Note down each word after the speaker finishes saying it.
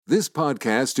This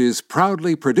podcast is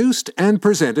proudly produced and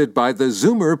presented by the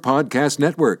Zoomer Podcast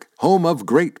Network, home of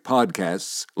great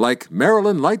podcasts like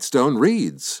Marilyn Lightstone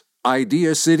Reads,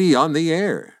 Idea City on the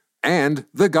Air, and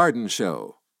The Garden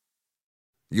Show.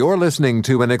 You're listening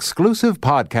to an exclusive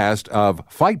podcast of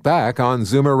Fight Back on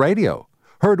Zoomer Radio,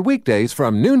 heard weekdays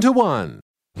from noon to 1.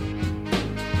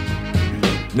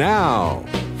 Now,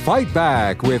 Fight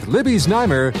Back with Libby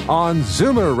Znaimer on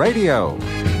Zoomer Radio.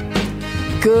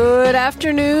 Good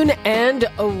afternoon and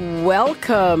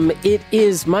welcome. It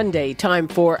is Monday, time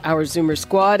for our Zoomer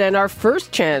Squad and our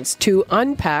first chance to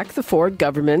unpack the Ford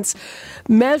government's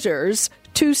measures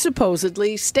to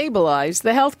supposedly stabilize the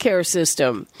healthcare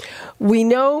system. We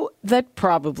know that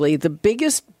probably the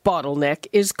biggest bottleneck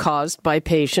is caused by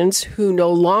patients who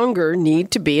no longer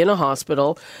need to be in a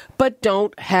hospital but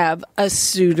don't have a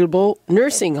suitable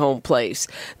nursing home place.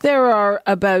 There are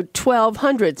about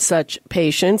 1,200 such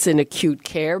patients in acute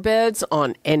care beds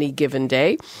on any given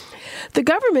day. The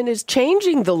government is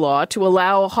changing the law to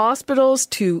allow hospitals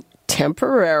to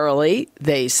temporarily,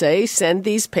 they say, send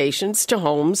these patients to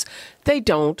homes they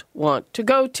don't want to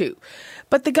go to.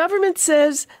 But the government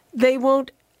says they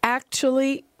won't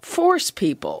actually force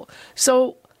people.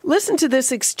 So listen to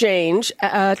this exchange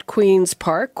at Queen's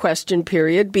Park, question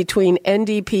period, between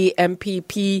NDP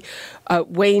MPP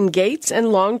Wayne Gates and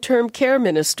long-term care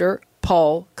minister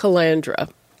Paul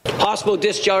Calandra. Hospital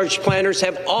discharge planners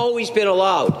have always been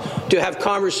allowed to have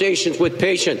conversations with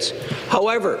patients.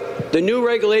 However, the new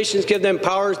regulations give them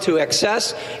power to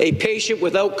access a patient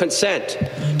without consent,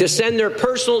 to send their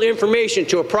personal information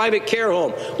to a private care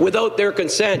home without their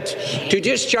consent, to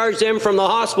discharge them from the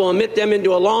hospital and admit them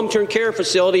into a long-term care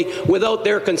facility without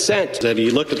their consent. That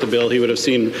he looked at the bill, he would have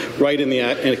seen right in the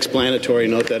explanatory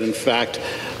note that, in fact,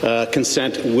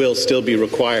 consent will still be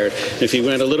required. If he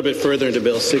went a little bit further into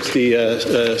Bill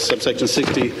 60, subsection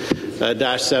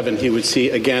 60-7, he would see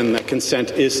again that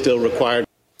consent is still required.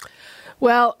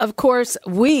 Well, of course,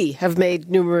 we have made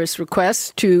numerous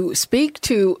requests to speak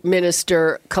to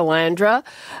Minister Calandra.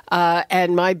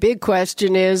 And my big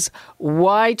question is,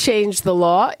 why change the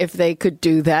law if they could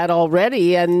do that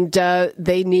already and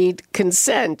they need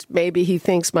consent? Maybe he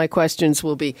thinks my questions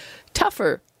will be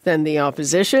tougher than the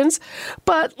opposition's.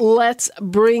 But let's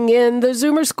bring in the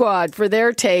Zoomer Squad for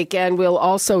their take, and we'll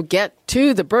also get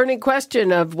to the burning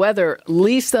question of whether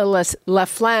Lisa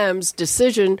Laflamme's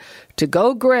decision to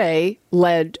go grey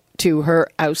led to her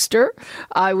ouster.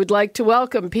 I would like to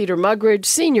welcome Peter Muggeridge,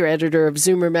 Senior Editor of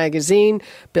Zoomer Magazine,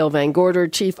 Bill Van Gorder,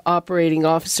 Chief Operating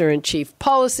Officer and Chief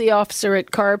Policy Officer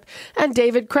at CARP, and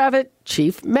David Kravitz,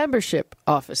 Chief Membership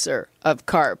Officer of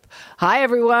CARP. Hi,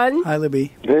 everyone. Hi,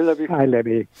 Libby. Hey, Libby. Hi,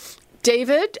 Libby.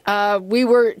 David, we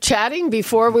were chatting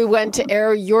before we went to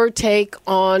air your take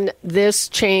on this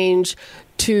change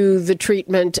to the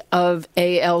treatment of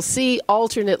ALC,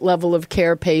 alternate level of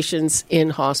care patients in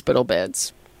hospital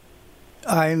beds.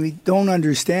 I don't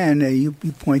understand. You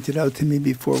pointed out to me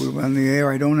before we went on the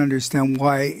air, I don't understand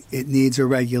why it needs a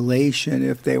regulation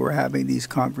if they were having these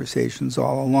conversations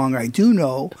all along. I do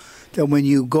know that when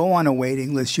you go on a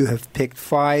waiting list, you have picked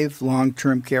 5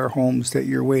 long-term care homes that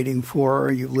you're waiting for,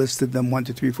 or you've listed them 1,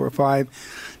 2, 3, 4,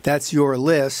 5. That's your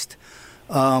list.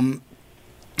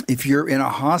 If you're in a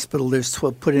hospital, there's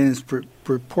put in as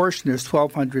proportion, there's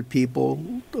 1,200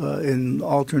 people in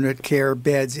alternate care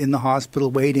beds in the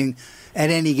hospital waiting at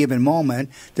any given moment.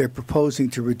 They're proposing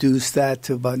to reduce that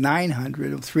to about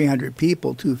 900 of 300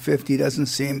 people. 250 doesn't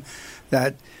seem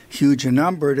that huge a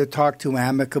number to talk to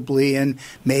amicably and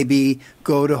maybe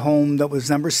go to home that was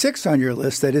number 6 on your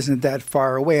list that isn't that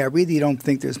far away. I really don't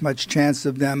think there's much chance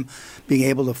of them being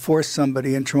able to force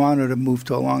somebody in Toronto to move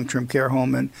to a long-term care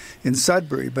home in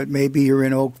Sudbury. But maybe you're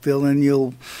in Oakville and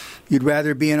you'd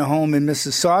rather be in a home in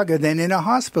Mississauga than in a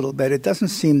hospital bed. It doesn't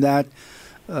seem that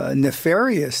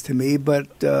nefarious to me,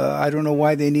 but I don't know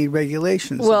why they need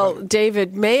regulations. Well,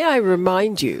 David, may I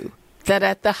remind you that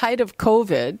at the height of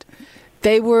COVID,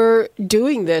 they were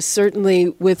doing this, certainly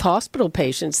with hospital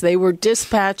patients. They were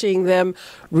dispatching them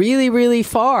really, really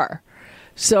far.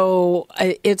 So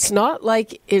it's not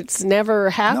like it's never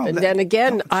happened. And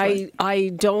again,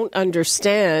 I don't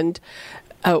understand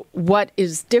what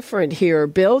is different here.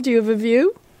 Bill, do you have a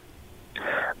view?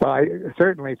 Well, I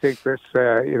certainly think this,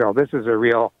 this is a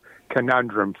real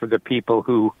conundrum for the people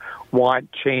who want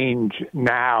change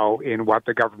now in what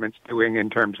the government's doing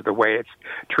in terms of the way it's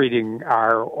treating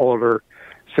our older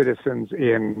citizens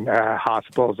in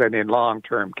hospitals and in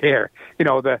long-term care.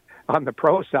 On the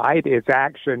pro side, it's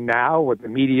action now with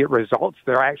immediate results.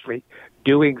 They're actually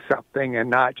doing something and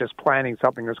not just planning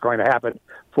something that's going to happen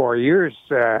 4 years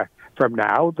from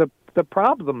now. The The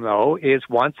problem, though, is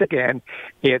once again,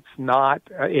 it's not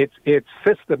it's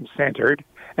system centered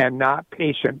and not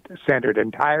patient-centered,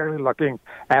 entirely looking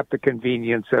at the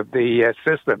convenience of the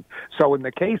system. So in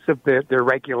the case of the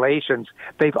regulations,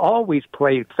 they've always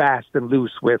played fast and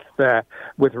loose with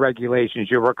regulations.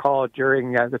 You recall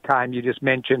during the time you just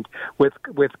mentioned with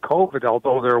COVID,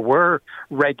 although there were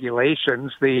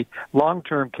regulations, the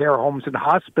long-term care homes and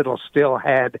hospitals still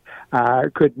had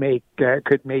could make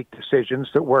decisions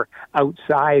that were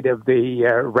outside of the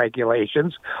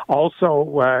regulations.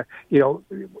 Also,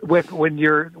 when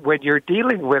you're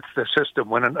dealing with the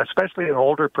system, especially an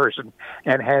older person,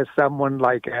 and has someone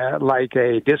like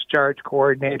a discharge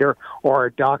coordinator or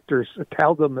a doctor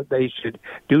tell them that they should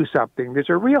do something, there's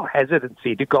a real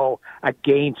hesitancy to go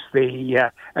against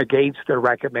the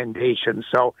recommendation.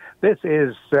 So this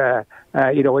is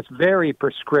it's very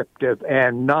prescriptive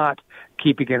and not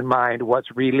keeping in mind what's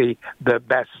really the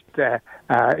best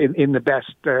in the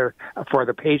best for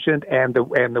the patient and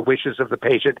the wishes of the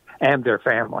patient and their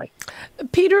family.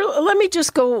 Peter, let me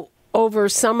just go over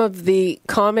some of the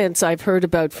comments I've heard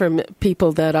about from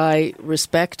people that I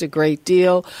respect a great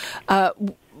deal.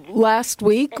 Last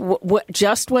week,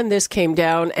 just when this came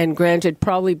down, and granted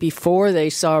probably before they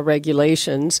saw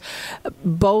regulations,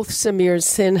 both Samir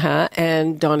Sinha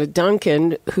and Donna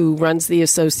Duncan, who runs the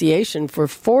Association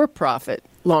for-profit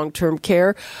long-term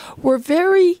care, were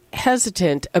very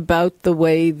hesitant about the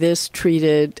way this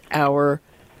treated our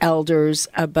elders,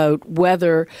 about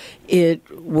whether it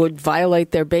would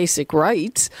violate their basic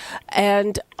rights.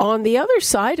 And on the other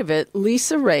side of it,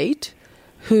 Lisa Raitt,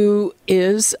 who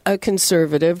is a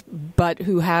conservative, but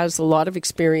who has a lot of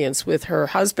experience with her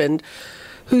husband,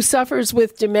 who suffers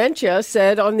with dementia,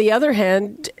 said, on the other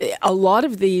hand, a lot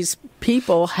of these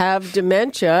people have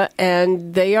dementia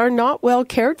and they are not well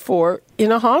cared for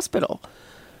in a hospital.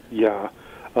 Yeah,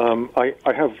 I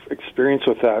have experience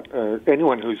with that.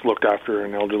 Anyone who's looked after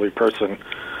an elderly person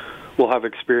will have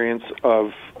experience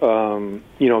of, them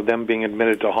being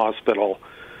admitted to hospital,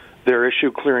 their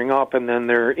issue clearing up, and then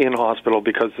they're in hospital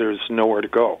because there's nowhere to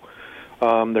go.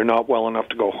 They're not well enough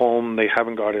to go home. They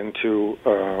haven't got into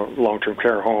a long-term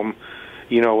care home.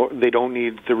 They don't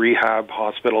need the rehab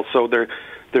hospital. So they're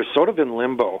sort of in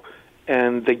limbo,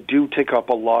 and they do take up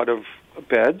a lot of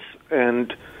beds,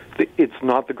 and it's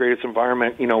not the greatest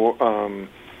environment. People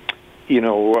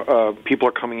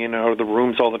are coming in and out of the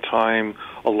rooms all the time.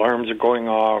 Alarms are going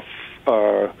off.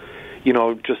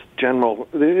 Just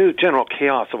the general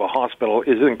chaos of a hospital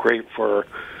isn't great for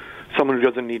someone who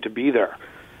doesn't need to be there.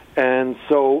 And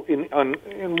so, on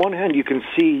one hand, you can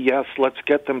see, yes, let's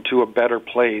get them to a better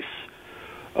place,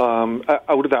 out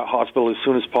of that hospital as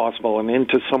soon as possible, and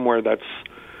into somewhere that's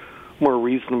more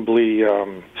reasonably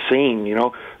sane.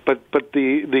 But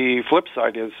the flip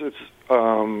side is,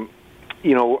 can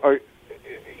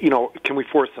we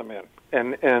force them in?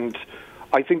 And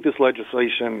I think this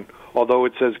legislation, although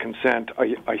it says consent,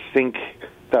 I think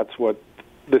that's what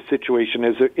the situation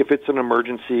is. If it's an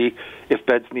emergency, if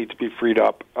beds need to be freed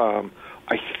up,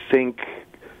 I think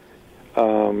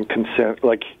consent,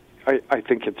 I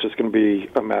think it's just going to be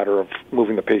a matter of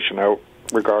moving the patient out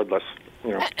regardless.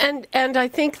 And I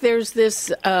think there's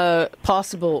this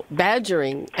possible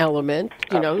badgering element.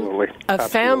 Absolutely. A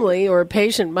family or a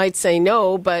patient might say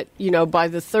no, but by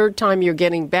the third time you're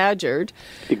getting badgered,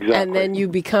 exactly. And then you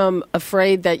become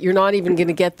afraid that you're not even going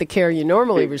to get the care you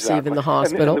normally receive in the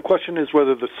hospital. And the question is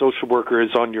whether the social worker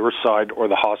is on your side or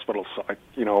the hospital side.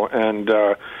 And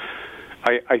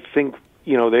I think.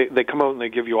 They come out and they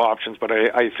give you options, but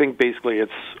I think basically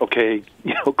it's, okay,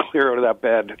 clear out of that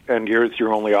bed, and here's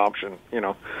your only option,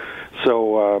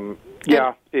 So,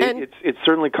 it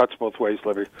certainly cuts both ways,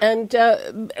 Libby. And,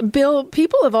 Bill,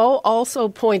 people have also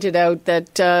pointed out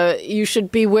that you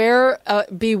should be wary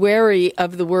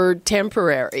of the word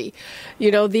temporary.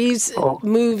 These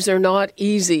moves are not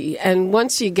easy, and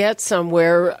once you get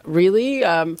somewhere, really...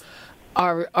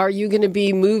 Are you going to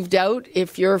be moved out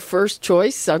if your first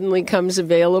choice suddenly comes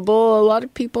available? A lot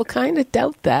of people kind of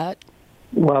doubt that.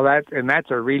 Well, that's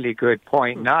a really good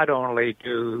point. Not only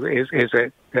is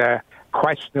it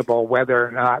questionable whether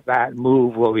or not that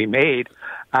move will be made,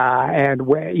 and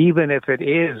even if it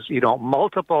is,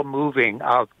 multiple moving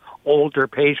of older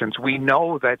patients, we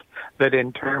know that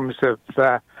in terms of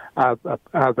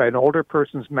an older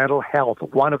person's mental health,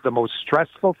 one of the most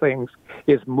stressful things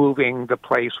is moving the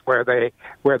place where they're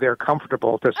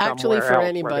comfortable to somewhere else. Actually, for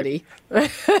anybody.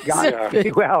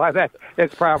 Well,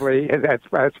 that's probably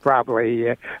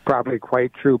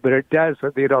quite true. But it does.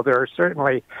 There are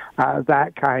certainly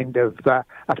that kind of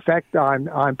effect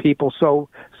on people. So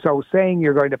So saying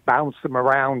you're going to bounce them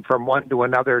around from one to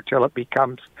another till it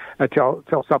becomes until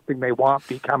something they want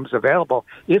becomes available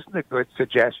isn't a good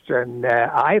suggestion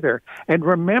either. And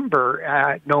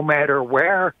remember, no matter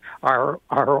where our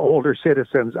older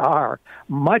citizens are,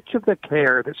 much of the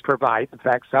care that's provided, in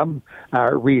fact, some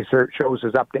research shows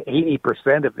is up to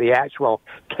 80% of the actual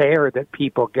care that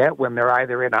people get when they're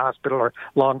either in hospital or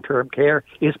long-term care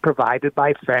is provided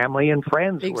by family and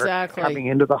friends who are coming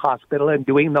into the hospital and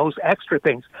doing those extra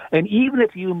things. And even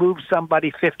if you move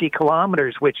somebody 50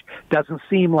 kilometers, which doesn't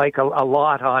seem like a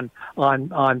lot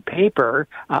on paper,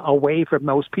 away from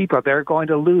those people, they're going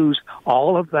to lose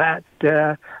all of that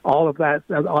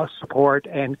support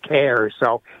and care.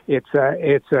 So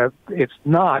it's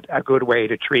not a good way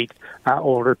to treat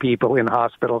older people in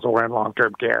hospitals or in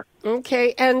long-term care.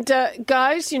 Okay, and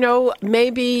guys,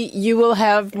 maybe you will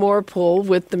have more pull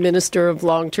with the Minister of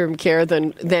Long-Term Care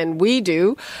than we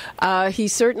do. He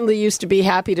certainly used to be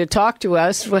happy to talk to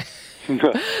us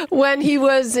when he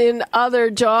was in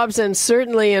other jobs and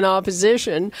certainly in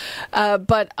opposition.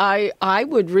 But I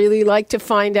would really like to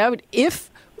find out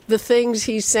if the things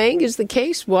he's saying is the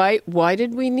case. Why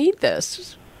did we need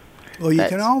this? Well, you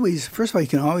can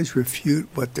always refute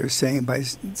what they're saying by,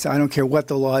 I don't care what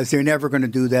the law is, they're never going to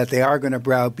do that. They are going to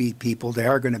browbeat people. They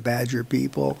are going to badger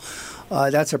people.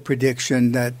 That's a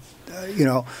prediction that,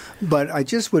 but I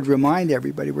just would remind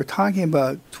everybody, we're talking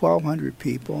about 1,200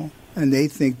 people, and they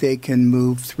think they can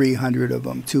move 300 of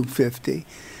them, 250.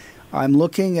 I'm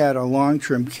looking at a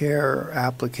long-term care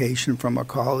application from a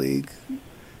colleague.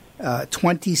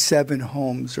 27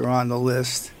 homes are on the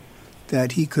list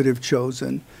that he could have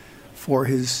chosen for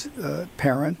his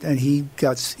parent, and he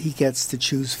gets to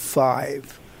choose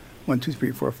 5. 1, 2,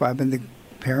 3, 4, 5, and the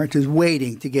parent is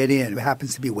waiting to get in. It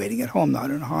happens to be waiting at home, not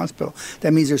in a hospital.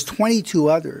 That means there's 22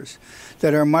 others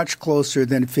that are much closer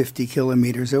than 50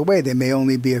 kilometers away. They may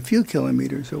only be a few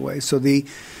kilometers away. So the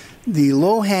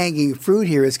low-hanging fruit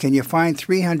here is, can you find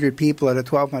 300 people out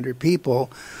of 1,200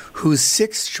 people whose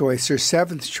 6th choice or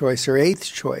 7th choice or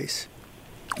 8th choice,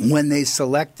 when they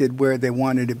selected where they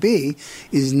wanted to be,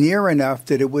 is near enough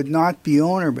that it would not be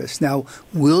onerous. Now,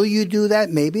 will you do that?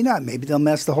 Maybe not. Maybe they'll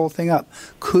mess the whole thing up.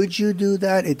 Could you do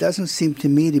that? It doesn't seem to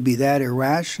me to be that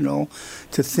irrational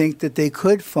to think that they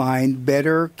could find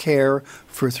better care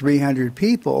for 300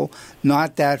 people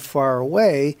not that far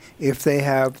away if they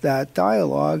have that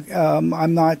dialogue.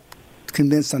 I'm not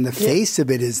convinced on the face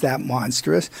of it is that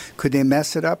monstrous. Could they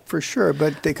mess it up? For sure,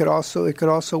 but it could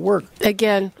also work.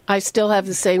 Again, I still have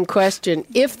the same question.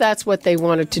 If that's what they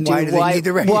wanted to do, why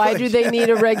do they need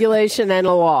a regulation and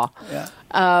a law? Yeah.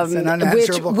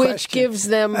 Which gives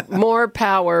them more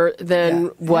power than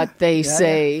what they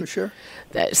say. For sure.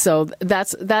 So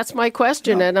that's my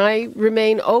question, and I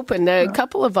remain open. A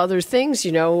couple of other things,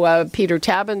 Peter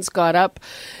Tabuns got up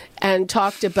and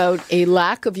talked about a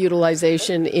lack of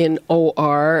utilization in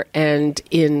OR and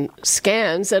in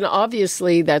scans, and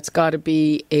obviously that's got to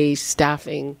be a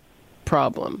staffing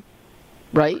problem,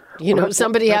 right?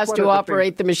 Somebody has to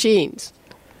operate the machines.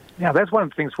 Yeah, that's one of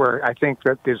the things where I think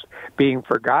that is being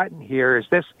forgotten here is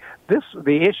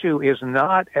the issue is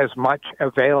not as much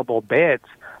available beds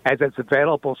as it's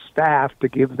available staff to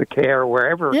give the care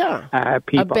wherever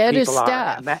people a bed is are.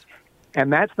 Staff.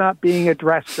 And that's not being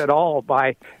addressed at all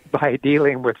by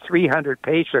dealing with 300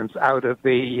 patients out of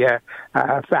the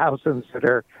thousands that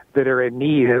are in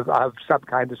need of some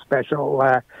kind of special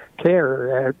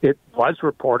care. It was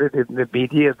reported in the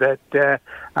media that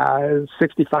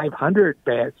 6,500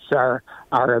 beds are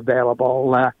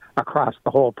available across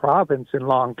the whole province in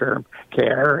long-term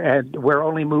care, and we're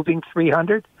only moving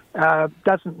 300.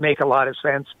 Doesn't make a lot of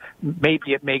sense.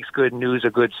 Maybe it makes good news a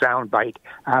good soundbite,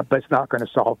 but it's not going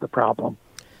to solve the problem.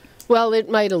 Well, it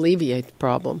might alleviate the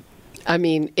problem. I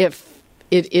mean, if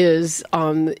it is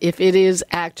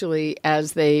actually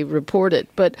as they report it.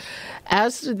 But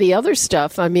as to the other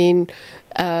stuff, I mean,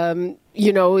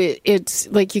 it's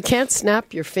like you can't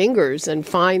snap your fingers and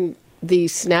find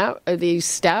these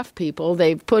staff people.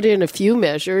 They've put in a few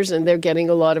measures, and they're getting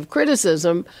a lot of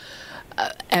criticism.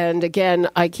 And again,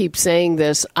 I keep saying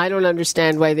this, I don't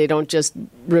understand why they don't just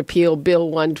repeal Bill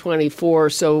 124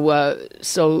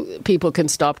 so people can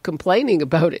stop complaining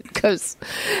about it, because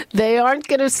they aren't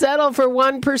going to settle for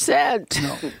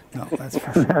 1%. No, that's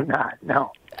for sure.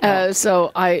 No.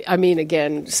 So, I mean,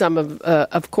 again, some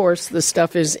of course, the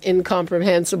stuff is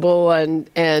incomprehensible and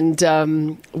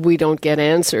we don't get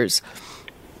answers.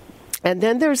 And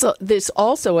then there's this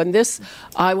also, and this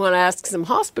I want to ask some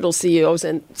hospital CEOs,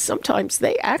 and sometimes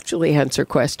they actually answer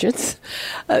questions.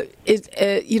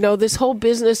 This whole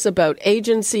business about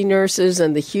agency nurses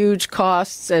and the huge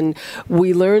costs, and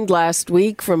we learned last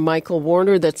week from Michael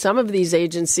Warner that some of these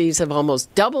agencies have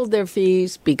almost doubled their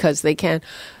fees because they can.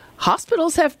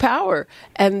 Hospitals have power,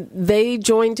 and they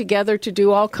join together to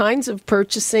do all kinds of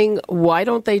purchasing. Why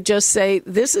don't they just say,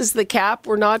 this is the cap,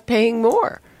 we're not paying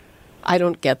more? I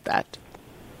don't get that.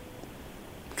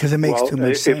 Because it makes too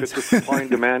much sense. If it's a supply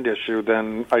and demand issue,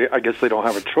 then I guess they don't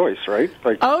have a choice, right?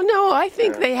 Oh, no, I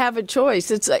think they have a choice.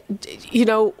 It's,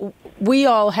 we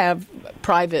all have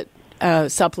private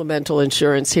supplemental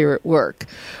insurance here at work,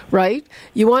 right?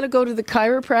 You want to go to the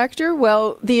chiropractor?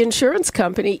 Well, the insurance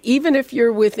company, even if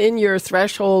you're within your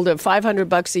threshold of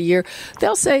 $500 a year,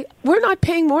 they'll say, we're not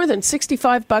paying more than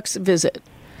 $65 a visit.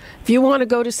 If you want to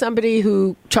go to somebody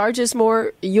who charges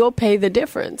more, you'll pay the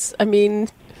difference. I mean,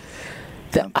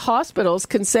 the hospitals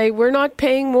can say, we're not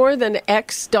paying more than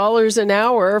X dollars an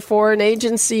hour for an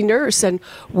agency nurse. And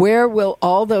where will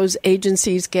all those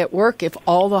agencies get work if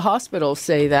all the hospitals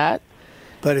say that?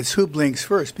 But it's who blinks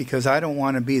first, because I don't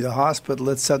want to be the hospital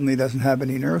that suddenly doesn't have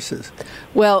any nurses.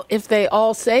 Well, if they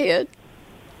all say it,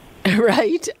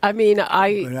 right? I mean, But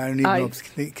I don't even know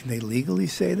if can they legally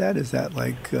say that? Is that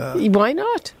like why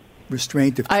not?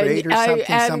 Restraint of trade or something?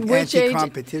 Some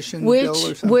anti-competition bill or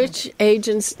something? Which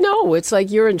agents? No, it's like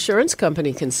your insurance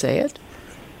company can say it,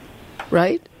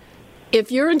 right?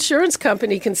 If your insurance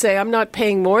company can say, I'm not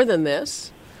paying more than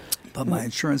this. But my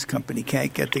insurance company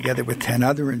can't get together with 10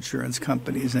 other insurance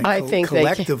companies and I think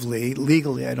collectively,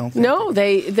 legally, I don't think. No,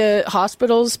 the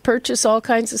hospitals purchase all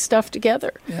kinds of stuff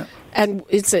together. Yeah. And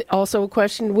it's also a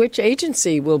question, which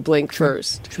agency will blink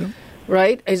first? Sure.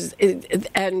 Right?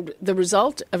 And the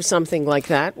result of something like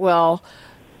that, well,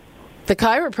 the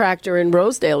chiropractor in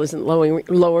Rosedale isn't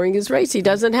lowering his rates. He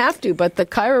doesn't have to. But the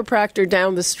chiropractor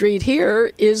down the street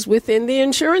here is within the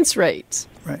insurance rates.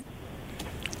 Right.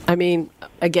 I mean,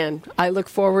 again, I look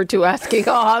forward to asking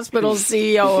a hospital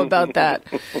CEO about that,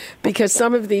 because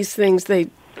some of these things, they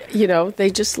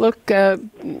just look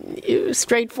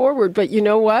straightforward. But you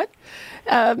know what?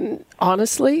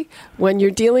 Honestly, when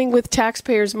you're dealing with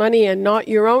taxpayers' money and not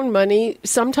your own money,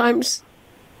 sometimes,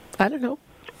 I don't know.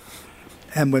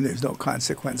 And when there's no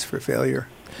consequence for failure.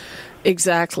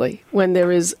 Exactly. When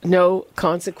there is no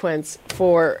consequence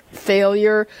for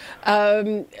failure.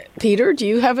 Peter, do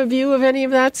you have a view of any of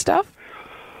that stuff?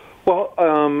 Well,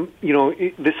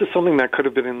 this is something that could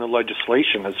have been in the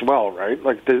legislation as well, right?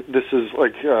 Like this is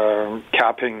like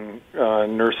capping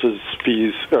nurses'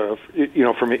 fees,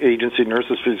 from agency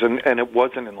nurses' fees, and it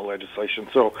wasn't in the legislation.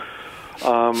 So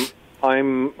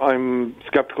I'm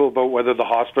skeptical about whether the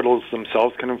hospitals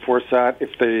themselves can enforce that.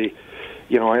 If they,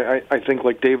 I think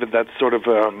like David, that's sort of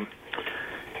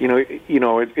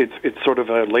it's sort of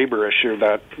a labor issue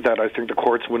that I think the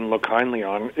courts wouldn't look kindly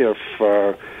on if.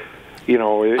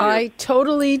 I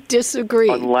totally disagree.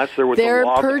 Unless there was They're a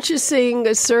law. purchasing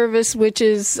a service which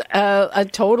is a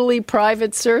totally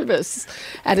private service,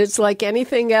 and it's like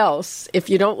anything else. If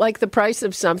you don't like the price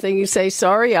of something, you say,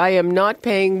 "Sorry, I am not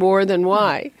paying more than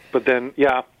Y." But then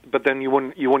you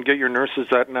wouldn't get your nurses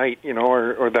that night,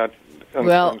 or that.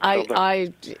 Well,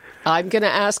 I'm going to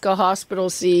ask a hospital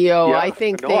CEO. Yeah, I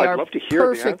think they are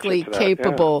perfectly the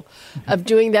capable of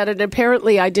doing that. And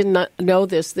apparently, I did not know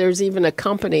this. There's even a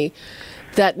company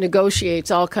that negotiates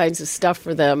all kinds of stuff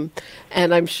for them.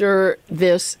 And I'm sure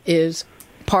this is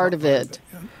part of it.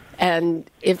 And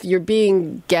if you're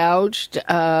being gouged,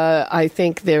 I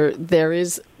think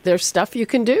there's stuff you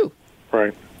can do.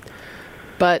 Right.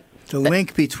 But the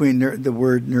link between the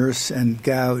word nurse and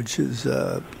gouge is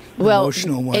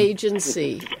emotional one.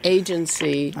 Agency,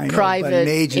 I know, private but an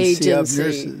agency of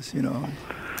nurses,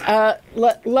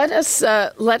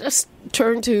 Let us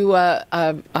turn to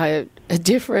a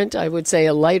different, I would say,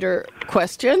 a lighter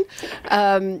question.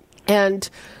 And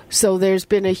so there's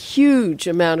been a huge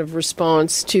amount of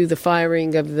response to the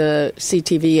firing of the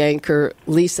CTV anchor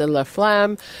Lisa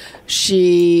Laflamme.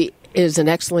 She is an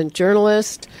excellent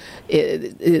journalist.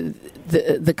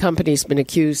 The company's been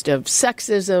accused of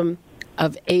sexism,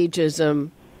 of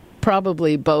ageism,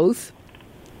 probably both.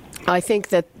 I think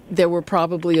that there were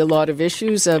probably a lot of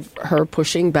issues of her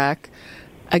pushing back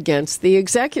against the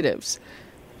executives.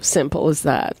 Simple as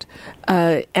that.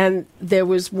 And there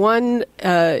was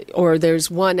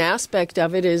there's one aspect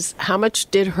of it is how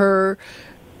much did her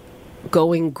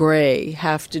going gray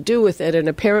have to do with it? And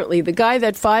apparently the guy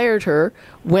that fired her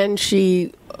when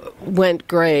she went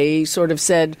gray sort of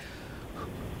said,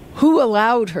 who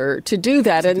allowed her to do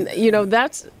that? And,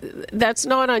 that's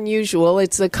not unusual.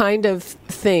 It's the kind of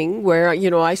thing where,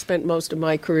 I spent most of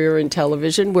my career in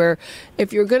television, where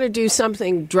if you're going to do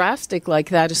something drastic like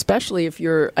that, especially if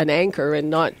you're an anchor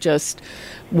and not just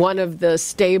one of the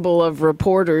stable of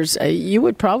reporters, you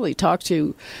would probably talk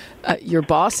to your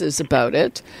bosses about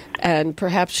it. And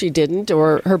perhaps she didn't,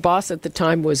 or her boss at the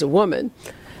time was a woman.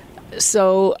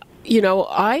 So,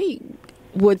 I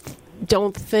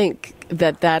don't think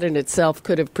that in itself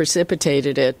could have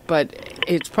precipitated it, but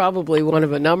it's probably one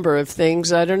of a number of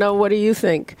things. I don't know. What do you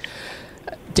think,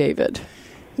 David?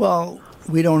 Well,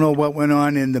 we don't know what went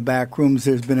on in the back rooms.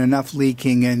 There's been enough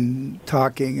leaking and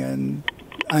talking and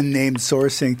unnamed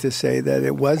sourcing to say that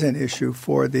it was an issue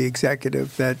for the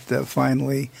executive that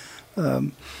finally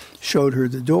showed her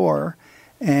the door.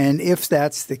 And if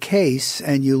that's the case,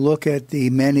 and you look at the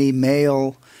many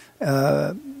male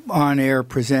on-air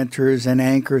presenters and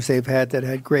anchors they've had that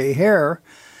had gray hair,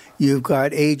 you've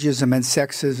got ageism and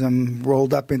sexism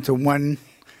rolled up into one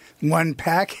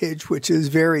package, which is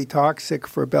very toxic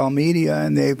for Bell Media,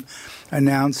 and they've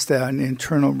announced an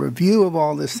internal review of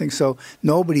all this thing. So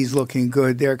nobody's looking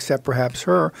good there except perhaps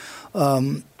her.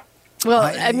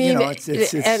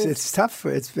 It's tough.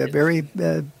 It's a very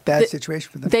bad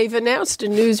situation for them. They've announced a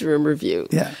newsroom review.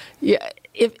 Yeah.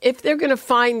 If they're going to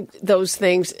find those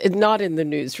things, not in the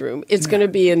newsroom, it's going to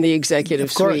be in the executive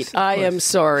suite. I am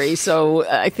sorry. So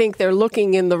I think they're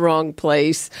looking in the wrong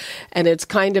place, and it's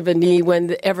kind of a need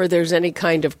whenever there's any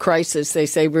kind of crisis. They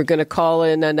say we're going to call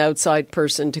in an outside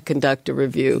person to conduct a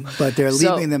review. But they're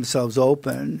leaving themselves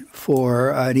open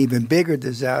for an even bigger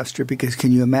disaster, because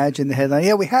can you imagine the headline?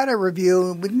 Yeah, we had a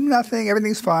review, nothing,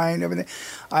 everything's fine, everything.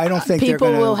 I don't think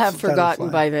people will have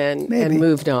forgotten by then and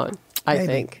moved on. I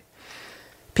think.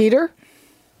 Peter?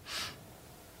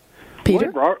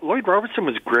 Lloyd Robertson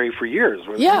was gray for years.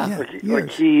 Wasn't he? Like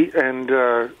he and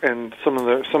some of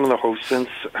the hosts since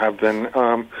have been.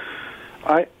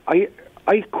 I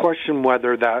question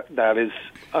whether that is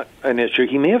an issue.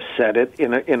 He may have said it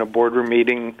in a boardroom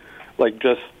meeting, like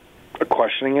just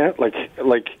questioning it, like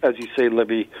as you say,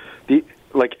 Libby.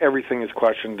 Like everything is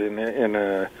questioned in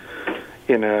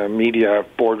a media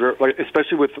boardroom, like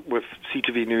especially with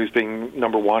CTV News being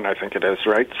number one, I think it is,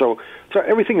 right? So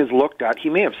everything is looked at. He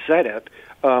may have said it.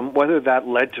 Whether that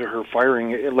led to her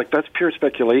firing, like that's pure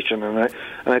speculation, and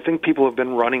I think people have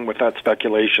been running with that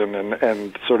speculation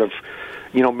and sort of,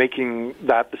 making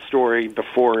that the story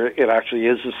before it actually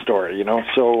is the story.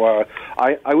 So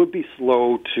I would be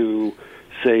slow to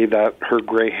say that her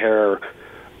gray hair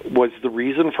was the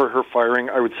reason for her firing.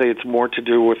 I would say it's more to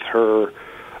do with her.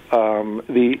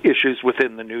 The issues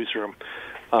within the newsroom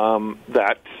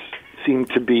that seemed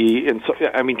to be.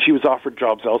 She was offered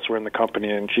jobs elsewhere in the company,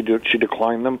 and she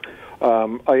declined them.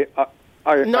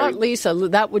 Lisa.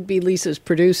 That would be Lisa's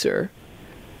producer.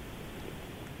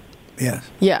 Yes.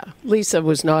 Yeah, Lisa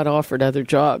was not offered other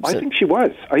jobs. I think she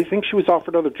was. I think she was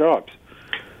offered other jobs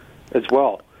as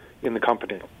well in the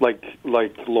company, like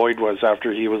Lloyd was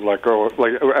after he was let go.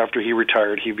 Like after he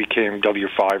retired, he became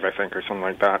W5, I think, or something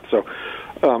like that. So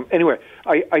anyway,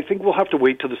 I think we'll have to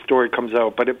wait till the story comes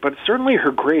out. But certainly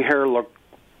her gray hair looked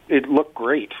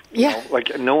great. Yeah,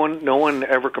 like no one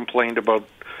ever complained about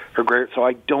her gray. So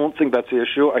I don't think that's the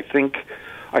issue. I think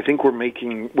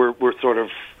we're sort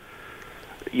of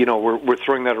we're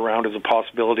throwing that around as a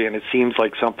possibility, and it seems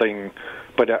like something.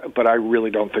 But I really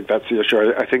don't think that's the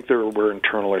issue. I think there were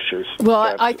internal issues.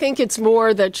 Well, I think it's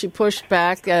more that she pushed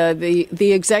back.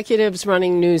 The executives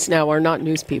running news now are not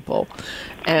news people,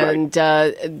 and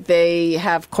they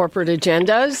have corporate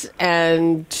agendas,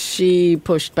 and she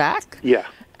pushed back. Yeah.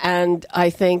 And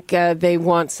I think they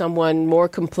want someone more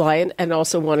compliant and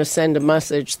also want to send a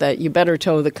message that you better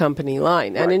toe the company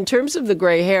line. Right. And in terms of the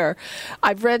gray hair,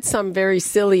 I've read some very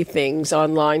silly things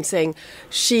online saying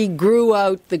she grew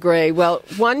out the gray. Well,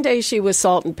 one day she was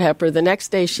salt and pepper. The next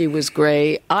day she was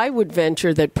gray. I would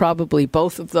venture that probably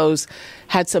both of those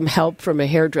had some help from a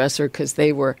hairdresser because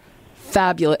they were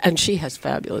fabulous, and she has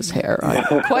fabulous hair.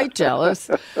 I'm quite jealous.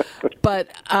 But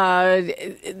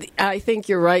I think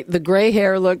you're right. The gray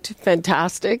hair looked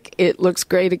fantastic. It looks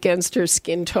great against her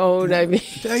skin tone. I mean,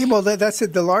 well, that's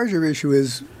it. The larger issue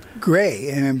is gray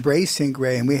and embracing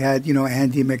gray. And we had,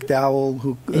 Andy McDowell,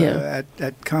 who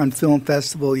at Cannes Film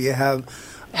Festival. You have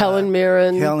Helen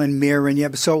Mirren.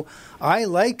 Yeah. So I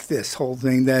like this whole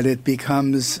thing that it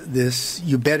becomes this.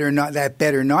 That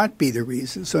better not be the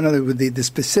reason. So in other words, the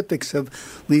specifics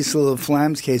of Lisa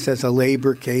LaFlamme's case as a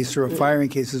labor case or a firing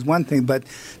case is one thing, but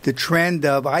the trend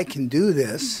of I can do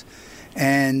this,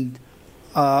 and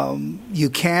you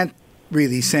can't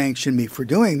really sanction me for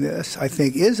doing this, I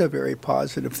think is a very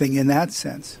positive thing in that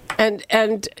sense.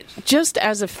 And just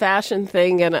as a fashion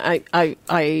thing, and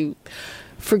I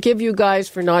forgive you guys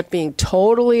for not being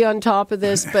totally on top of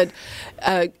this, but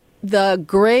the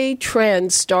gray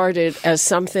trend started as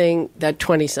something that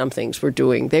 20-somethings were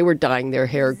doing. They were dyeing their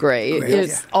hair gray.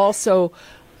 It's also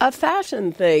a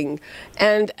fashion thing.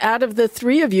 And out of the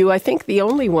three of you, I think the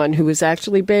only one who is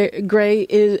actually gray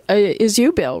is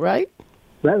you, Bill, right?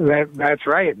 That's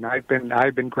right, and I've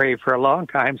been gray for a long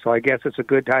time, so I guess it's a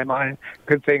good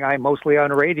thing I'm mostly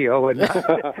on radio and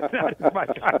not as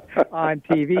much on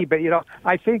TV. But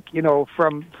I think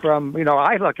from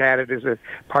I look at it as a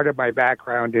part of my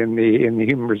background in the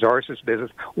human resources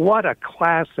business. What a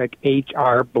classic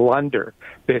HR blunder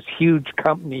this huge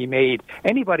company made.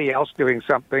 Anybody else doing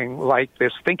something like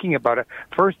this, thinking about it,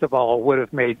 first of all, would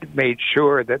have made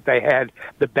sure that they had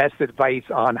the best advice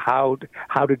on how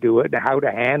to do it and how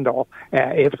to handle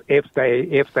if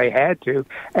they had to,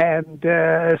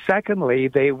 and secondly,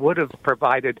 they would have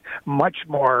provided much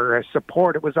more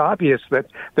support. It was obvious that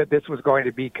this was going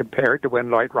to be compared to when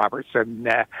Lloyd Robertson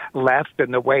left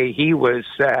and the way he was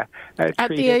at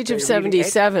the age of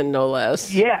 77, no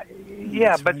less.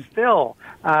 Yeah, but still,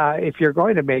 if you're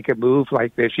going to make a move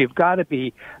like this, you've got to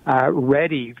be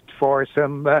ready for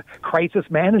some crisis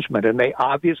management, and they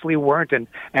obviously weren't,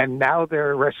 and now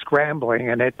they're scrambling,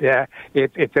 and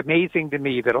it's amazing to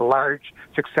me that a large,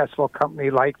 successful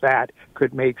company like that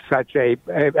could make such a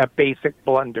basic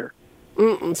blunder.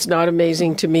 It's not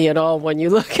amazing to me at all when you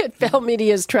look at Bell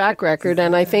Media's track record,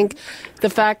 and I think the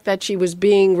fact that she was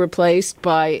being replaced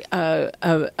by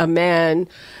a man,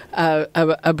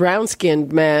 a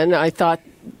brown-skinned man,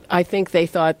 I think they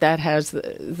thought that has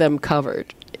them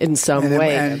covered in some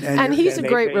way. And he's a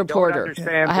great reporter. They don't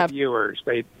understand the viewers.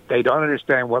 They don't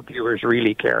understand what viewers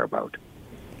really care about.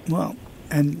 Well,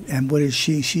 and what is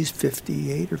she? She's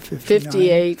 58 or 59?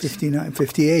 58. 59,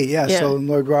 58, yeah. So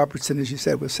Lloyd Robertson, as you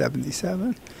said, was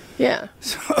 77. Yeah.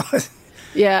 So,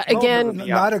 yeah, again...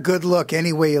 Not a good look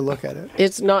any way you look at it.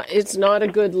 It's not a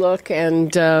good look,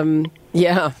 and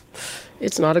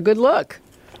it's not a good look.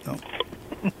 No.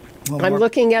 Well, I'm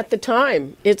looking at the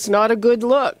time. It's not a good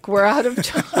look. We're out of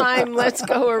time. Let's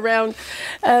go around.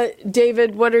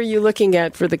 David, what are you looking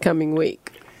at for the coming week?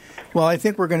 Well, I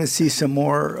think we're going to see some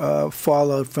more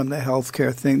fallout from the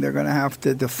healthcare thing. They're going to have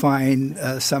to define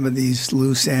some of these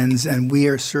loose ends, and we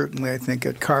are certainly, I think,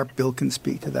 at CARP, Bill can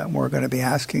speak to that. We're going to be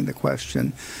asking the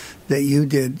question that you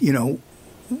did,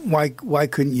 why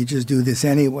couldn't you just do this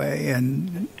anyway?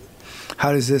 And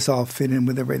how does this all fit in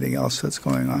with everything else that's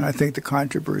going on? I think the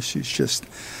controversy is just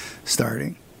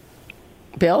starting.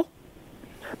 Bill?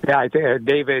 Yeah, I think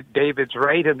David's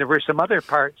right, and there were some other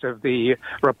parts of the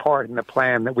report and the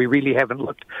plan that we really haven't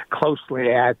looked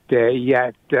closely at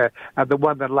yet. The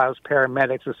one that allows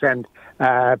paramedics to send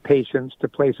patients to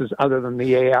places other than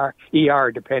the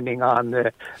ER, depending on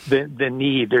the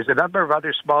need. There's a number of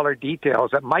other smaller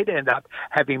details that might end up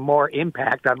having more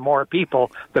impact on more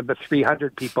people than the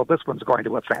 300 people this one's going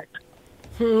to affect.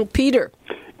 Peter.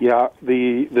 Yeah,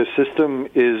 the system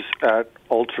is at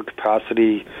ultra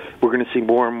capacity. We're going to see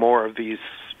more and more of these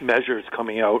measures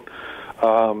coming out,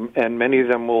 and many of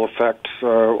them will affect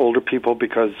older people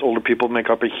because older people make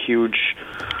up a huge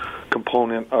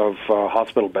component of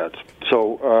hospital beds.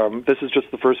 So this is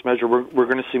just the first measure. We're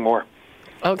going to see more.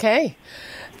 Okay.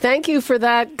 Thank you for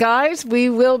that, guys. We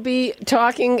will be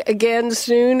talking again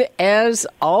soon, as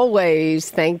always.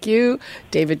 Thank you,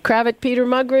 David Kravitz, Peter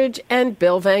Muggeridge, and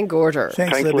Bill Van Gorder.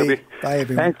 Thanks, Libby. Bye,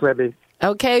 everyone. Thanks, Libby.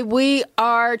 Okay, we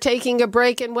are taking a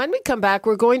break, and when we come back,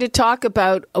 we're going to talk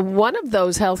about one of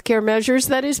those healthcare measures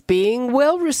that is being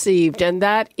well received, and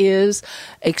that is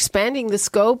expanding the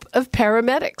scope of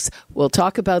paramedics. We'll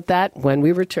talk about that when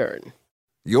we return.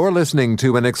 You're listening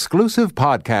to an exclusive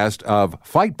podcast of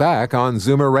Fight Back on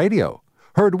Zoomer Radio.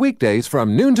 Heard weekdays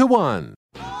from noon to 1.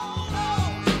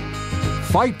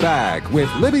 Fight Back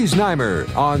with Libby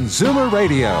Znaimer on Zoomer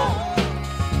Radio.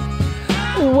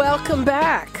 Welcome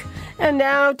back. And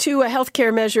now to a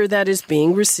healthcare measure that is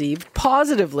being received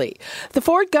positively. The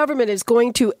Ford government is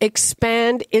going to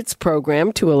expand its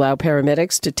program to allow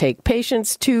paramedics to take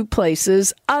patients to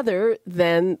places other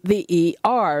than the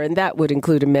ER, and that would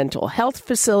include a mental health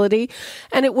facility,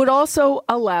 and it would also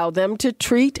allow them to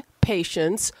treat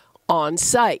patients on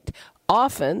site.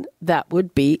 Often, that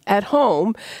would be at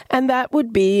home, and that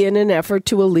would be in an effort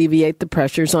to alleviate the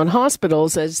pressures on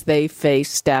hospitals as they face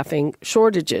staffing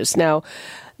shortages. Now,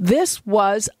 this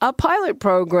was a pilot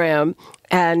program,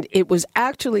 and it was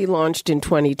actually launched in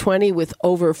 2020 with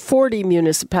over 40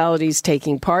 municipalities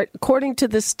taking part. According to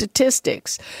the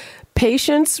statistics,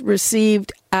 patients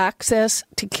received access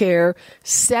to care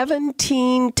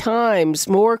 17 times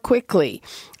more quickly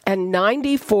and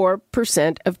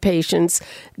 94% of patients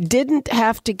didn't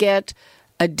have to get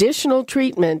additional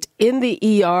treatment in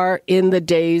the ER in the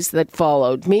days that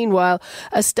followed. Meanwhile,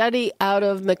 a study out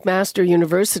of McMaster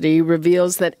University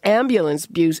reveals that ambulance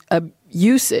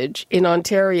usage in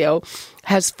Ontario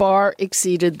has far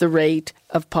exceeded the rate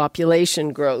of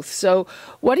population growth. So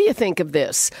what do you think of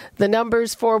this? The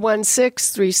number's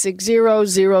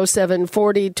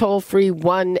 416-360-0740, toll-free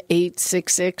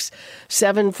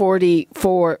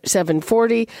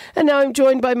 1-866-740-4740. And now I'm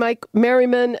joined by Mike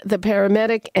Merriman, the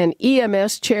paramedic and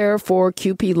EMS chair for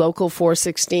QP Local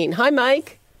 416. Hi,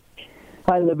 Mike.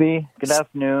 Hi, Libby. Good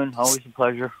afternoon. Always a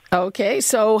pleasure. Okay,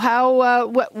 so how?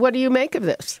 What do you make of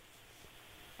this?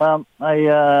 I'm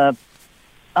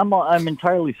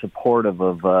entirely supportive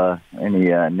of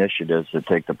any initiatives that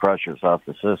take the pressures off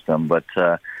the system. But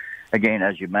again,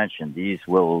 as you mentioned, these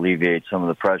will alleviate some of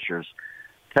the pressures,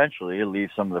 potentially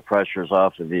alleviate some of the pressures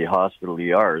off of the hospital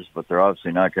ERs, but they're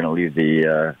obviously not going to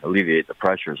alleviate the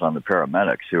pressures on the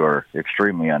paramedics, who are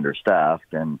extremely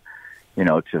understaffed. And, you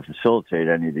know, to facilitate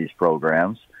any of these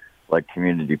programs, like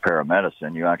community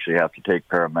paramedicine, you actually have to take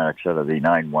paramedics out of the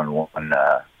 911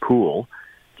 pool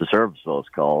to service those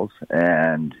calls,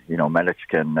 and you know, medics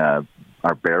are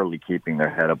barely keeping their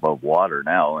head above water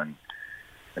now,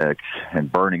 and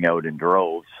burning out in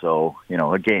droves. So you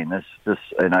know, again, this,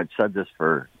 and I've said this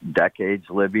for decades,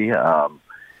 Libby. And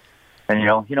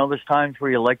you know, there's times where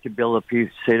you like to be able to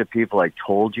say to people, "I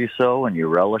told you so," and you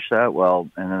relish that. Well,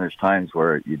 and then there's times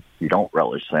where you don't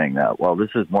relish saying that. Well,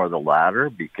 this is more the latter,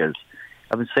 because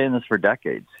I've been saying this for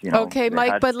decades. You know, okay,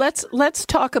 Mike, but let's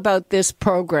talk about this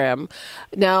program.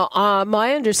 Now,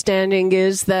 my understanding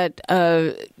is that,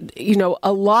 you know,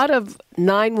 a lot of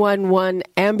 911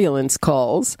 ambulance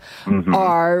calls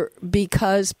are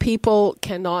because people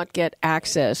cannot get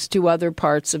access to other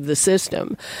parts of the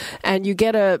system. And you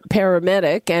get a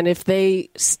paramedic, and if they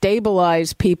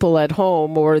stabilize people at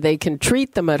home or they can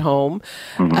treat them at home,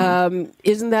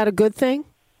 isn't that a good thing?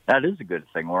 That is a good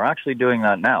thing. We're actually doing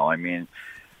that now. I mean,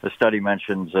 the study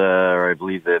mentions, or I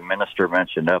believe the minister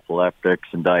mentioned, epileptics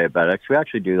and diabetics. We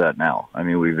actually do that now. I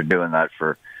mean, we've been doing that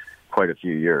for quite a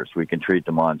few years. We can treat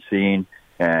them on scene,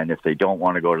 and if they don't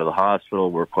want to go to the hospital,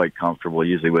 we're quite comfortable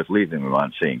usually with leaving them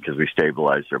on scene, because we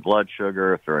stabilize their blood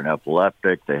sugar. If they're an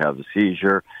epileptic, they have a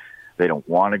seizure, they don't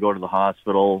want to go to the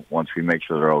hospital. Once we make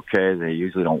sure they're okay, they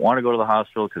usually don't want to go to the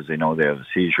hospital because they know they have a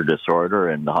seizure disorder,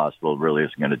 and the hospital really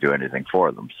isn't going to do anything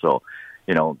for them. So,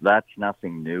 you know, that's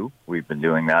nothing new. We've been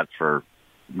doing that for,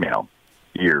 you know,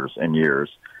 years and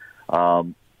years.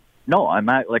 No,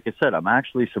 like I said, I'm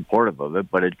actually supportive of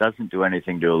it, but it doesn't do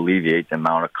anything to alleviate the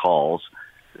amount of calls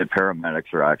that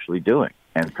paramedics are actually doing.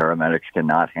 And paramedics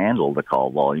cannot handle the call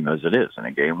volume as it is. And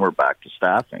again, we're back to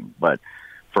staffing. But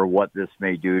for what this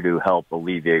may do to help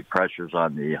alleviate pressures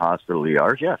on the hospital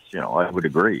ERs, yes, you know, I would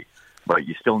agree. But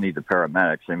you still need the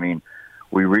paramedics. I mean,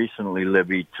 we recently,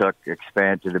 Libby,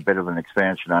 did a bit of an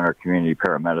expansion on our community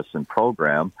paramedicine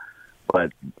program.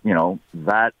 But, you know,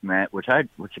 that meant, which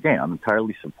again, I'm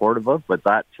entirely supportive of, but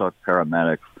that took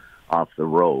paramedics off the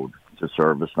road to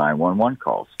service 911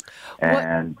 calls.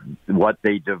 And what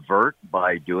they divert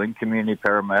by doing community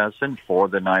paramedicine for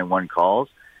the 911 calls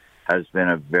has been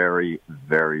a very,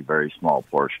 very, very small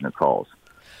portion of calls.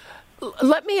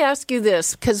 Let me ask you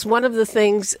this, because one of the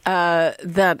things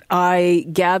that I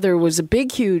gather is a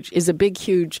big, huge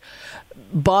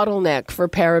bottleneck for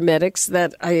paramedics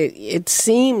that it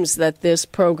seems that this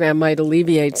program might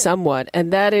alleviate somewhat,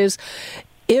 and that is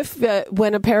if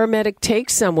when a paramedic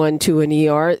takes someone to an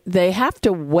ER, they have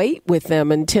to wait with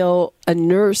them until a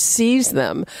nurse sees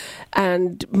them.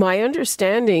 And my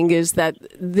understanding is that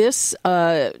this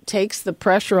takes the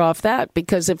pressure off that,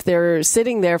 because if they're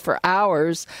sitting there for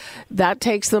hours, that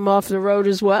takes them off the road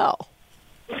as well.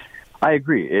 I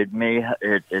agree. It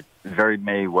very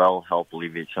may well help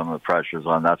alleviate some of the pressures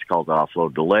on. That's called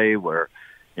offload delay, where,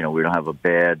 you know, we don't have a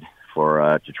bed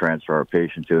to transfer our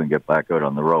patient to and get back out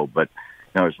on the road. But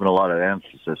you know, there's been a lot of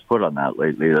emphasis put on that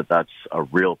lately, that's a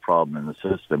real problem in the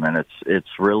system. And it's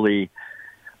really,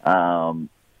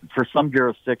 for some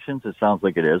jurisdictions, it sounds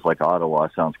like it is. Like Ottawa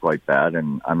sounds quite bad,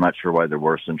 and I'm not sure why they're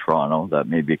worse than Toronto. That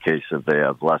may be a case of they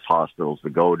have less hospitals to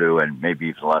go to and maybe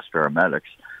even less paramedics.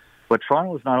 But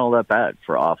Toronto is not all that bad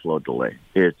for offload delay.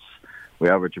 We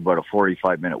average about a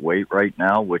 45-minute wait right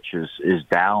now, which is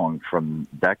down from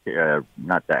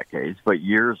not decades, but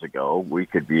years ago. We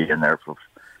could be in there for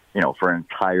an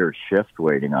entire shift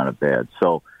waiting on a bed.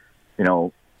 So, you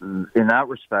know, in that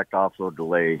respect, offload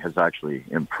delay has actually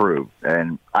improved.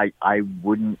 And I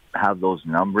wouldn't have those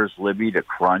numbers, Libby, to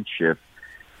crunch if,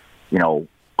 you know,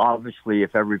 obviously,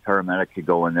 if every paramedic could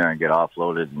go in there and get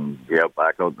offloaded and be out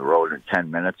back out the road in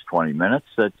 10 minutes, 20 minutes,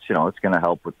 that's, it's going to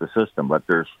help with the system. But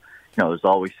there's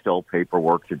always still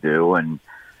paperwork to do and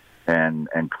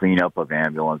cleanup of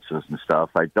ambulances and stuff.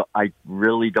 I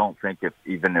really don't think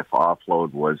even if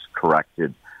offload was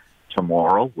corrected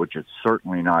tomorrow, which it's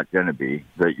certainly not going to be,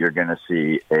 that you're going to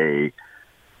see a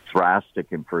drastic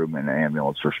improvement in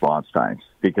ambulance response times,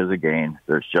 because again,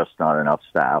 there's just not enough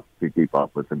staff to keep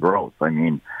up with the growth. I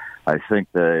mean, I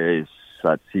think that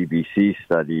CBC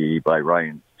study by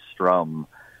Ryan Strum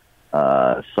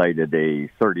cited a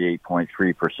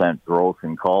 38.3% growth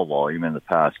in call volume in the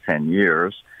past 10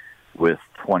 years, with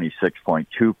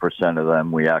 26.2% of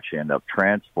them we actually end up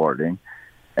transporting.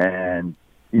 And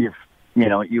if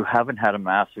you haven't had a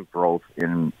massive growth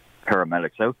in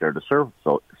paramedics out there to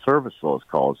service those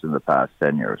calls in the past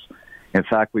 10 years. In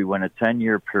fact, we went a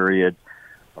 10-year period,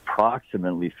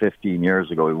 approximately 15 years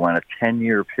ago, we went a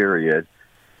 10-year period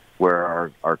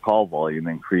where our call volume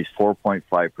increased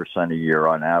 4.5% a year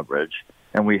on average,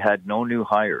 and we had no new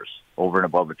hires over and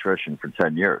above attrition for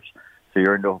 10 years. So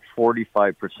you're into a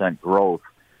 45% growth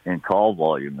in call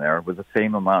volume there with the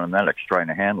same amount of medics trying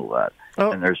to handle that.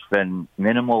 Oh. And there's been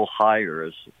minimal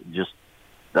hires just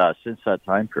since that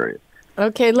time period.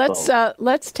 Okay,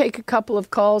 let's take a couple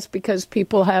of calls because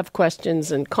people have questions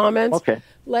and comments. Okay.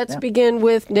 Let's begin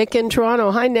with Nick in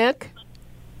Toronto. Hi, Nick.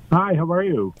 Hi, how are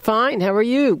you? Fine, how are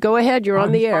you? Go ahead, you're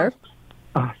on the air.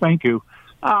 Thank you.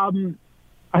 I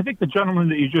think the gentleman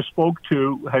that you just spoke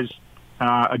to has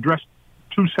addressed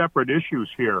two separate issues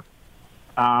here.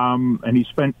 And he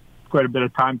spent quite a bit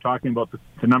of time talking about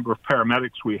the number of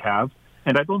paramedics we have.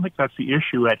 And I don't think that's the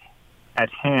issue at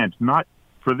hand, not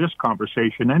for this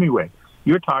conversation anyway.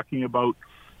 You're talking about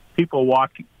people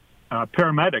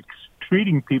paramedics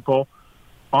treating people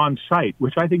on site,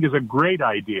 which I think is a great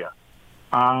idea.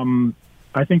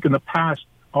 I think in the past,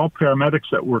 all paramedics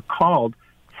that were called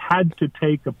had to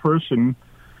take a person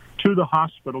to the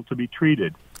hospital to be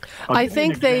treated. I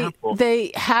think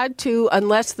they had to,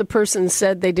 unless the person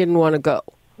said they didn't want to go.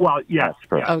 Well, yes,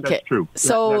 okay. That's true.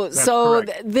 So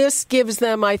this gives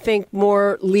them, I think,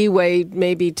 more leeway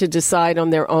maybe to decide on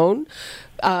their own.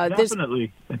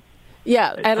 Definitely.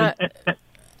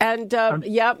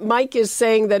 Mike is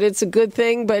saying that it's a good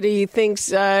thing, but he thinks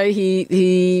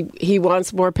he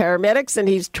wants more paramedics, and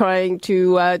he's trying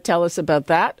to tell us about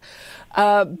that.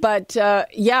 I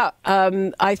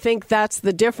think that's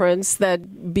the difference,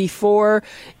 that before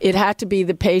it had to be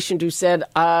the patient who said,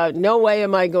 no way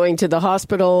am I going to the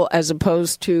hospital, as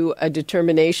opposed to a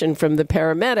determination from the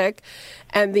paramedic.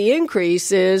 And the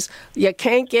increase is you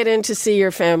can't get in to see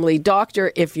your family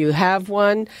doctor if you have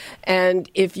one. And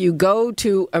if you go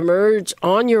to emerge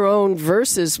on your own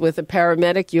versus with a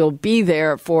paramedic, you'll be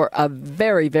there for a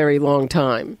very, very long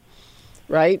time,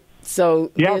 right?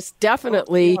 So this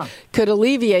definitely could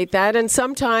alleviate that. And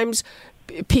sometimes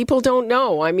people don't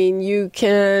know. I mean, you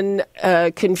can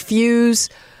confuse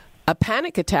a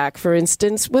panic attack, for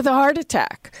instance, with a heart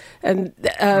attack. And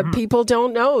people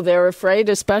don't know. They're afraid,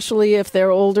 especially if they're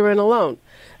older and alone.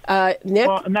 Nick?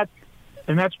 Well,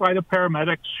 and that's why the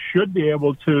paramedics should be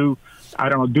able to,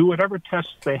 do whatever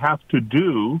tests they have to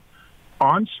do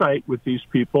on site with these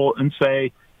people and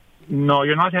say, no,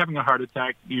 you're not having a heart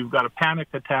attack. You've got a panic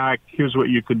attack. Here's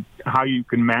how you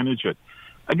can manage it.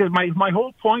 Again, my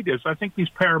whole point is I think these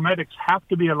paramedics have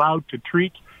to be allowed to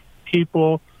treat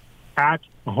people at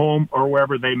home or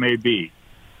wherever they may be.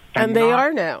 And they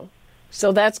are now.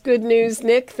 So that's good news,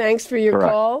 Nick. Thanks for your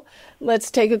call. Let's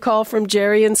take a call from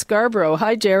Jerry in Scarborough.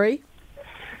 Hi, Jerry.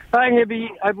 Hi, Nibby.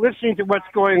 I'm listening to what's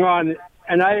going on,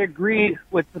 and I agree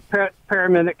with the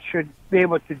paramedics should be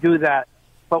able to do that.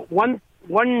 But one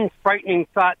frightening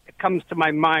thought that comes to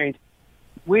my mind,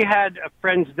 we had a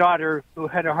friend's daughter who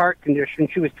had a heart condition.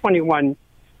 She was 21.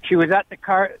 She was at the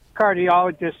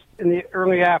cardiologist in the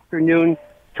early afternoon,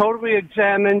 totally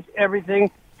examined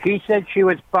everything. He said she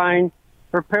was fine.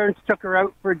 Her parents took her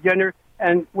out for dinner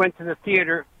and went to the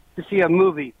theater to see a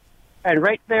movie. And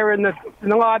right there in the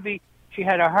lobby, she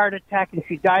had a heart attack and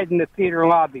she died in the theater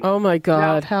lobby. Oh, my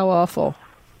God. Now, how awful.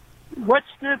 What's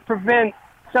to prevent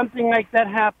something like that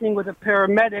happening with a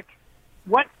paramedic?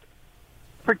 What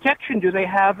protection do they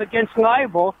have against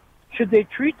libel should they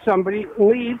treat somebody,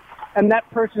 leave, and that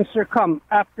person succumb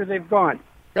after they've gone?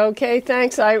 Okay,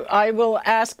 thanks. I will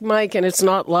ask Mike, and it's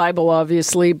not libel,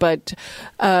 obviously, but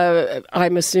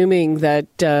I'm assuming that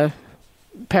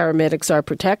paramedics are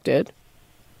protected.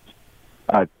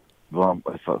 I'm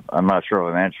not sure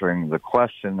if I'm answering the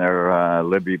question there,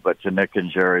 Libby, but to Nick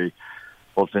and Jerry,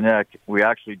 Well, to Nick, we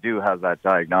actually do have that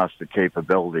diagnostic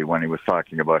capability when he was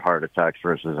talking about heart attacks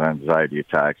versus anxiety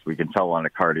attacks. We can tell on a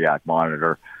cardiac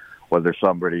monitor whether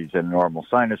somebody's in normal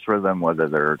sinus rhythm, whether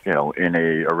they're, in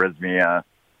a arrhythmia,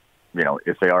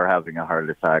 if they are having a heart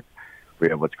attack. We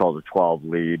have what's called a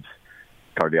 12-lead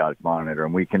cardiac monitor,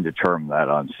 and we can determine that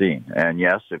on scene. And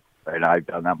yes, and I've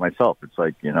done that myself. It's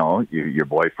like, your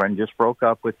boyfriend just broke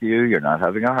up with you, you're not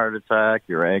having a heart attack,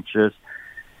 you're anxious,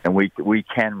 and we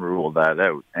can rule that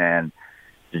out. And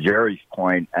to Jerry's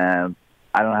point, I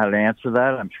don't know how to answer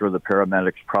that. I'm sure the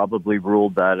paramedics probably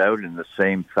ruled that out in the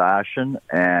same fashion.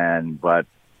 But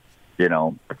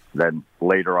then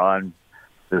later on,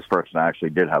 this person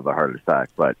actually did have a heart attack.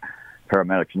 But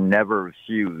paramedics never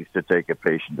refused to take a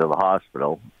patient to the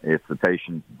hospital. If the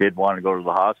patient did want to go to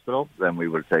the hospital, then we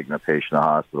would have taken the patient to the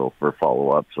hospital for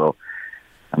follow-up. So,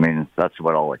 that's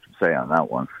about all I can say on that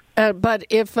one. But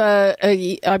if, do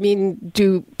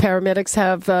paramedics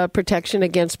have protection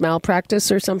against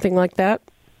malpractice or something like that?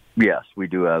 Yes, we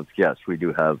do have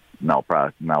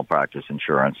malpractice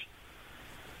insurance.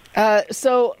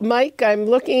 So, Mike, I'm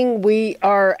looking. We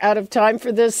are out of time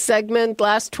for this segment.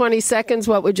 Last 20 seconds,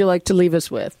 what would you like to leave us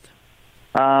with?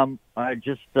 I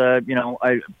just,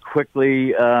 I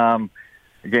quickly,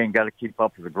 again, got to keep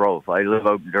up with the growth. I live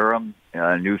out in Durham,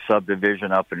 a new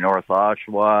subdivision up in North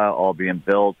Oshawa, all being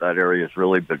built. That area is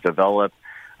really developed.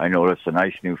 I noticed a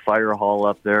nice new fire hall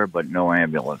up there, but no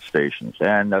ambulance stations.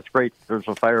 And that's great. There's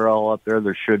a fire hall up there.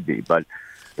 There should be. But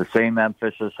the same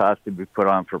emphasis has to be put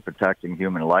on for protecting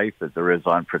human life as there is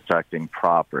on protecting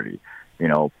property.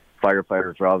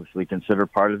 Firefighters are obviously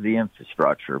considered part of the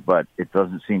infrastructure, but it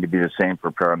doesn't seem to be the same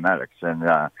for paramedics. And,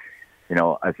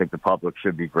 I think the public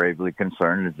should be gravely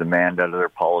concerned and demand out of their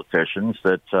politicians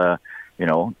that, that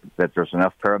there's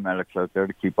enough paramedics out there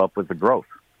to keep up with the growth.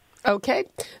 Okay.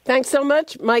 Thanks so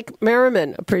much, Mike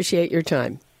Merriman. Appreciate your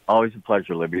time. Always a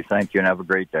pleasure, Libby. Thank you, and have a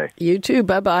great day. You too.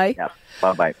 Bye-bye. Yeah.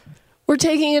 Bye-bye. We're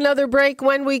taking another break.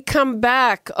 When we come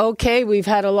back, we've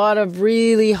had a lot of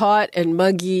really hot and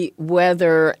muggy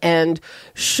weather. And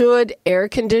should air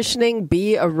conditioning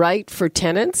be a right for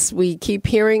tenants? We keep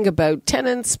hearing about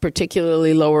tenants,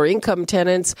 particularly lower income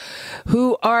tenants,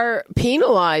 who are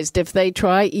penalized if they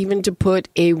try even to put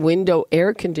a window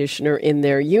air conditioner in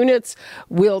their units.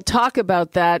 We'll talk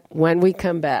about that when we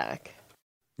come back.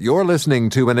 You're listening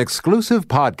to an exclusive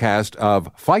podcast of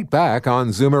Fight Back on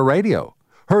Zoomer Radio.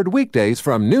 Heard weekdays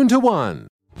from noon to 1.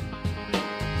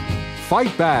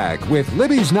 Fight Back with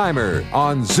Libby Znaimer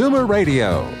on Zoomer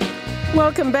Radio.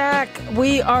 Welcome back.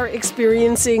 We are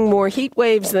experiencing more heat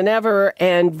waves than ever,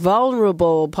 and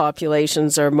vulnerable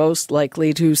populations are most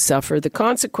likely to suffer the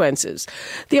consequences.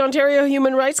 The Ontario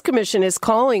Human Rights Commission is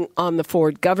calling on the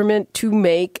Ford government to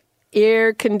make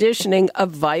air conditioning a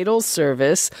vital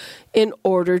service in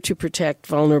order to protect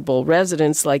vulnerable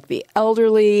residents like the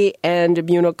elderly and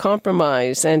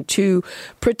immunocompromised, and to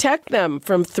protect them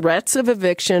from threats of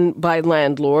eviction by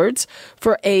landlords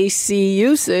for AC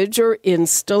usage or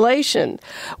installation.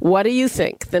 What do you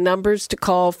think? The numbers to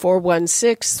call: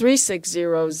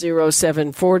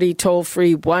 416-360-0740, toll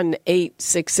free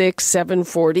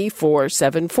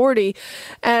 1-866-740-4740.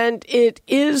 And it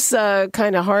is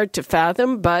kind of hard to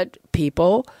fathom, but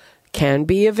people can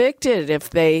be evicted if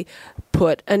they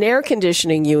put an air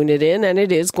conditioning unit in, and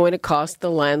it is going to cost the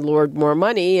landlord more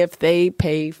money if they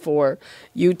pay for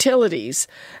utilities.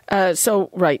 So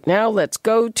right now, let's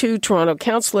go to Toronto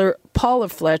Councillor Paula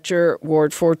Fletcher,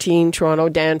 Ward 14, Toronto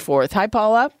Danforth. Hi,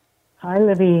 Paula. Hi,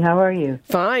 Libby. How are you?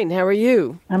 Fine. How are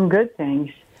you? I'm good,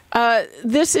 thanks.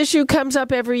 This issue comes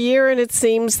up every year, and it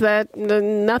seems that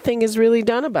nothing is really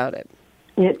done about it.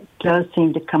 It does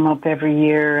seem to come up every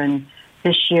year, and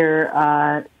this year,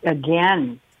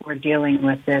 again, we're dealing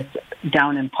with this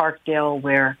down in Parkdale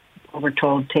where we're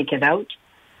told, take it out.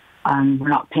 We're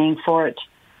not paying for it.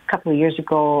 A couple of years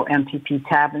ago, MPP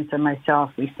Tabbins and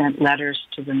myself, we sent letters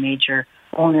to the major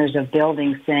owners of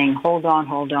buildings saying, hold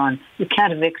on. You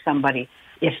can't evict somebody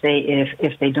if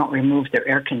they don't remove their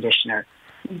air conditioner.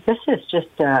 This is just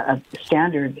a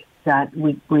standard that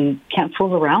we can't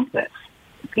fool around with.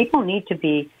 People need to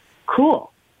be cool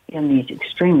in these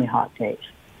extremely hot days.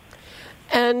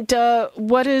 And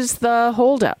what is the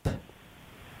holdup?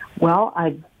 Well,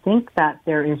 I think that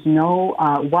there is no,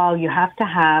 while you have to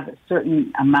have a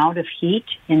certain amount of heat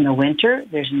in the winter,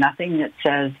 there's nothing that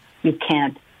says you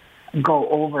can't go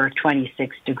over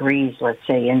 26 degrees, let's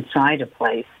say, inside a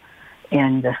place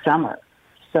in the summer.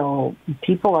 So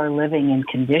people are living in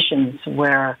conditions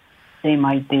where they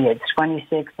might be at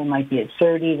 26, they might be at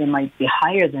 30, they might be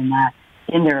higher than that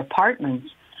in their apartments.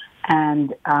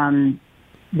 And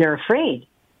they're afraid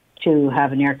to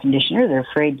have an air conditioner. They're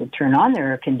afraid to turn on their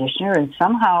air conditioner. And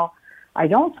somehow, I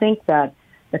don't think that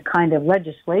the kind of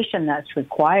legislation that's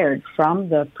required from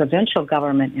the provincial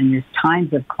government in these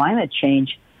times of climate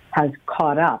change has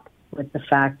caught up with the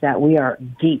fact that we are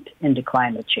deep into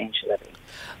climate change, Libby.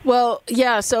 Well,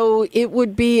 yeah, so it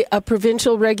would be a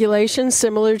provincial regulation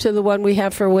similar to the one we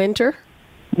have for winter?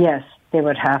 Yes, they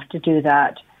would have to do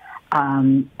that,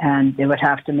 and they would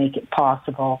have to make it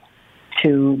possible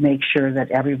to make sure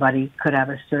that everybody could have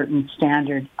a certain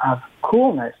standard of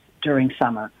coolness during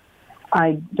summer.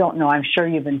 I don't know, I'm sure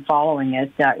you've been following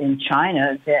it, in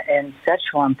China, in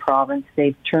Sichuan province,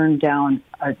 they've turned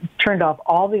off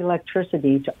all the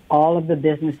electricity to all of the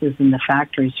businesses and the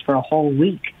factories for a whole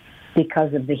week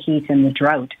because of the heat and the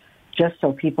drought, just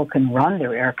so people can run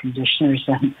their air conditioners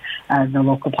and the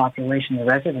local population, the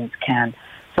residents can.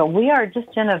 So we are just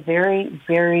in a very,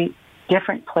 very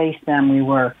different place than we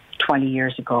were 20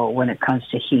 years ago when it comes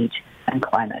to heat and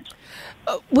climate.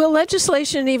 Will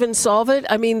legislation even solve it?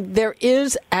 I mean, there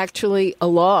is actually a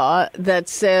law that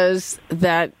says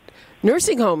that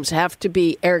nursing homes have to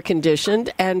be air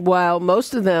conditioned, and while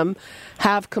most of them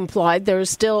have complied, there are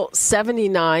still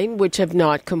 79 which have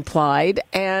not complied,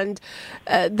 and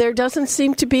there doesn't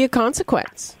seem to be a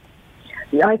consequence.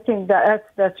 I think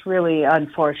that's really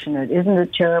unfortunate. Isn't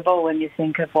it terrible when you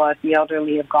think of what the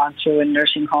elderly have gone through in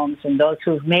nursing homes and those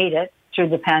who've made it through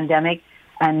the pandemic,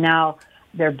 and now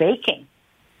they're baking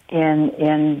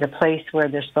in the place where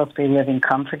they're supposed to be living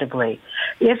comfortably.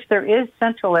 If there is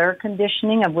central air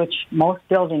conditioning, of which most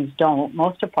buildings don't,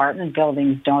 most apartment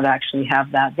buildings don't actually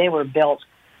have that. They were built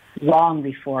long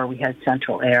before we had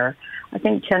central air. I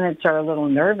think tenants are a little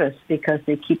nervous because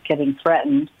they keep getting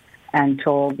threatened and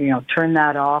told, turn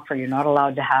that off, or you're not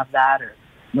allowed to have that, or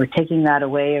we're taking that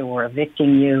away, or we're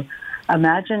evicting you.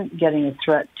 Imagine getting a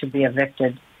threat to be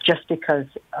evicted just because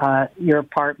your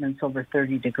apartment's over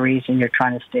 30 degrees and you're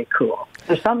trying to stay cool.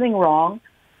 There's something wrong.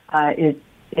 It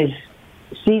is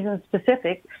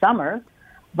season-specific, summer,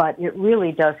 but it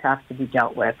really does have to be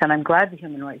dealt with. And I'm glad the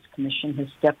Human Rights Commission has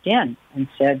stepped in and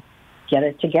said, get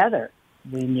it together.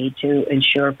 We need to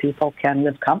ensure people can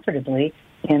live comfortably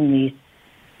in these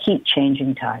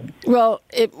heat-changing times. Well,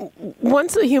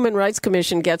 once the Human Rights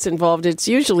Commission gets involved, it's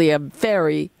usually a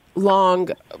very long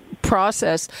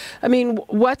process. I mean,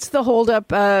 what's the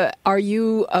holdup? Are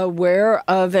you aware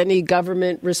of any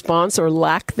government response or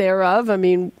lack thereof? I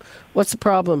mean, what's the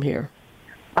problem here?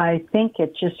 I think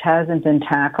it just hasn't been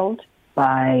tackled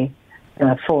by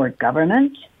the Ford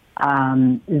government.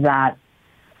 The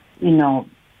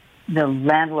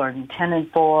Landlord and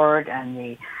Tenant Board and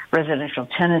the Residential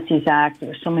Tenancies Act, there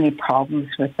were so many problems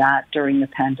with that during the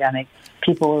pandemic.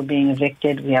 People were being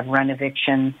evicted. We have rent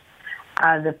evictions.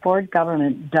 The Ford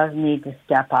government does need to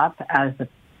step up as the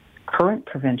current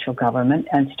provincial government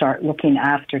and start looking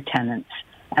after tenants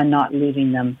and not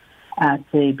leaving them at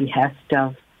the behest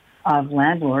of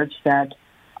landlords that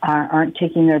aren't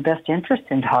taking their best interest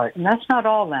in heart. And that's not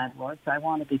all landlords. I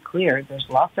want to be clear. There's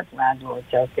lots of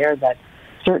landlords out there that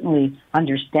certainly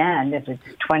understand if it's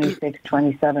 26,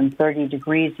 27, 30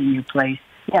 degrees in your place,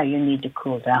 you need to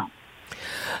cool down.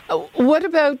 What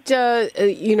about,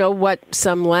 what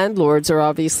some landlords are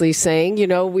obviously saying?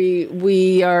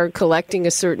 We are collecting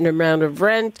a certain amount of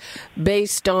rent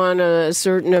based on a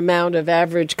certain amount of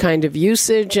average kind of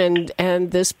usage,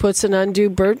 and this puts an undue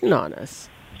burden on us.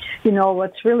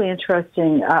 What's really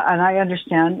interesting, and I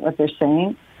understand what they're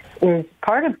saying, is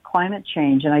part of climate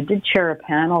change, and I did chair a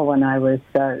panel when I was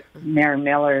Mayor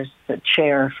Miller's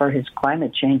chair for his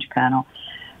climate change panel,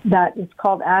 that is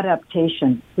called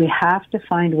adaptation. We have to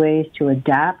find ways to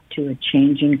adapt to a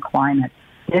changing climate.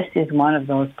 This is one of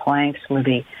those planks,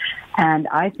 Libby. And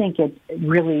I think it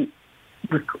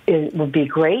would be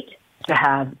great to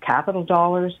have capital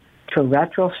dollars to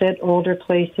retrofit older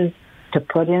places, to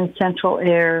put in central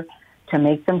air, to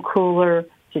make them cooler,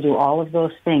 to do all of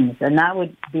those things. And that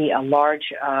would be a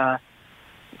large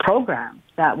program.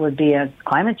 That would be a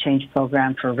climate change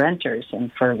program for renters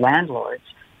and for landlords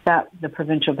that the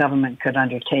provincial government could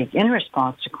undertake in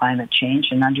response to climate change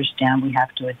and understand we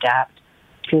have to adapt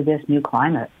to this new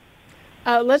climate.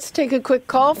 Let's take a quick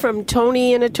call from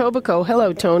Tony in Etobicoke.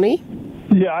 Hello, Tony.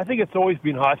 Yeah, I think it's always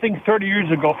been hot. I think 30 years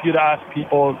ago, if you'd asked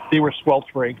people, they were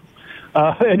sweltering.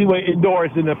 Anyway, indoors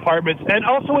in apartments and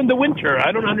also in the winter.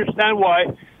 I don't understand why.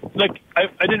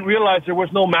 I didn't realize there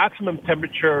was no maximum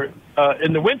temperature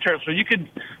in the winter. So you could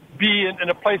be in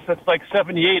a place that's like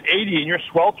 78, 80 and you're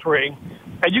sweltering.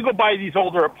 And you go by these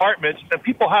older apartments and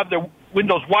people have their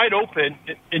windows wide open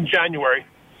in January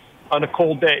on a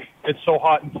cold day. It's so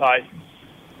hot inside.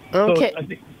 Okay. So I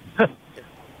think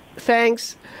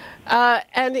Thanks.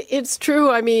 And it's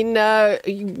true. I mean,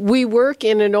 we work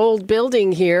in an old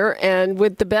building here, and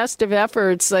with the best of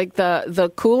efforts, like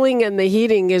the cooling and the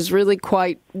heating is really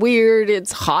quite weird.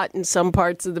 It's hot in some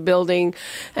parts of the building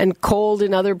and cold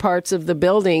in other parts of the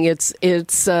building. It's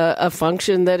a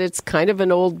function that it's kind of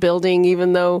an old building,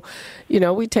 even though,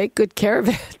 we take good care of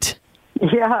it.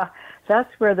 Yeah,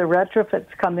 that's where the retrofits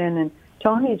come in. And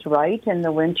Tony's right. In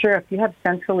the winter, if you have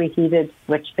centrally heated,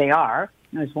 which they are,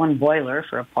 there's one boiler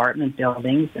for apartment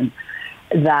buildings, and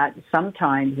that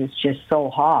sometimes it's just so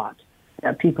hot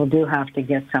that people do have to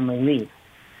get some relief.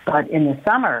 But in the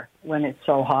summer, when it's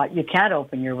so hot, you can't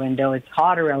open your window. It's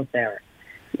hotter out there.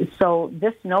 So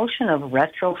this notion of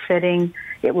retrofitting,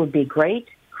 it would be great,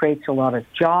 creates a lot of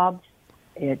jobs.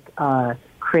 It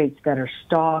creates better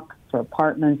stock for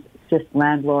apartments, assist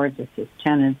landlords, assist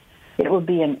tenants. It would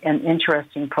be an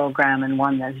interesting program and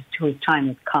one that whose time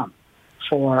has come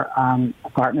for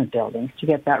apartment buildings to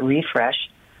get that refresh,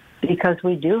 because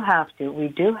we do have to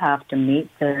meet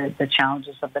the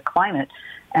challenges of the climate.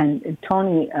 And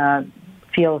Tony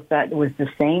feels that it was the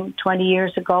same 20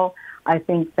 years ago. I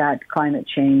think that climate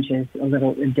change is a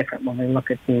little different when we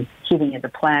look at the heating of the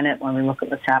planet, when we look at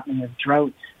what's happening with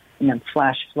droughts and then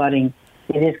flash flooding.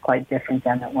 It is quite different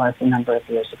than it was a number of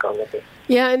years ago, Libby.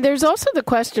 Yeah, and there's also the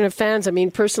question of fans. I mean,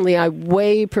 personally, I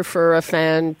way prefer a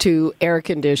fan to air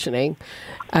conditioning,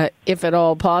 if at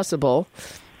all possible.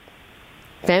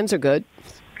 Fans are good.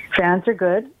 Fans are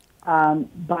good,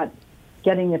 but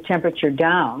getting the temperature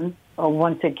down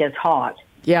once it gets hot,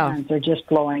 fans are just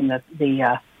blowing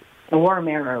the warm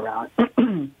air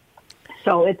around.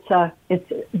 So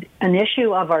it's an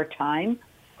issue of our time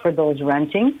for those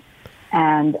renting.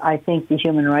 And I think the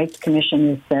Human Rights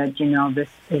Commission has said, this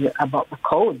is about the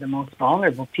code. The most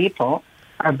vulnerable people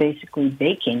are basically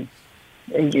baking.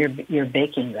 You're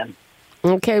baking them.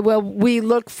 Okay, well, we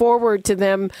look forward to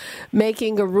them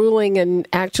making a ruling and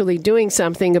actually doing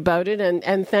something about it.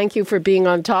 And thank you for being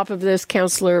on top of this,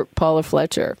 Councillor Paula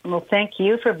Fletcher. Well, thank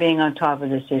you for being on top of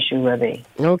this issue, Libby.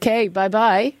 Okay,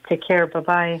 bye-bye. Take care,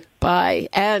 bye-bye. Bye.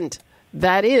 And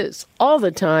that is all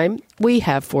the time we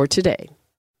have for today.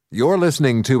 You're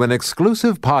listening to an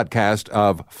exclusive podcast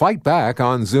of Fight Back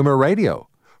on Zoomer Radio.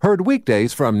 Heard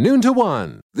weekdays from noon to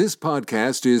 1. This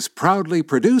podcast is proudly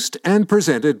produced and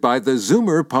presented by the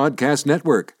Zoomer Podcast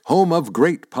Network, home of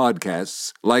great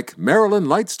podcasts like Marilyn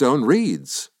Lightstone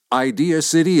Reads, Idea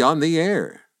City on the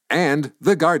Air, and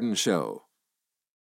The Garden Show.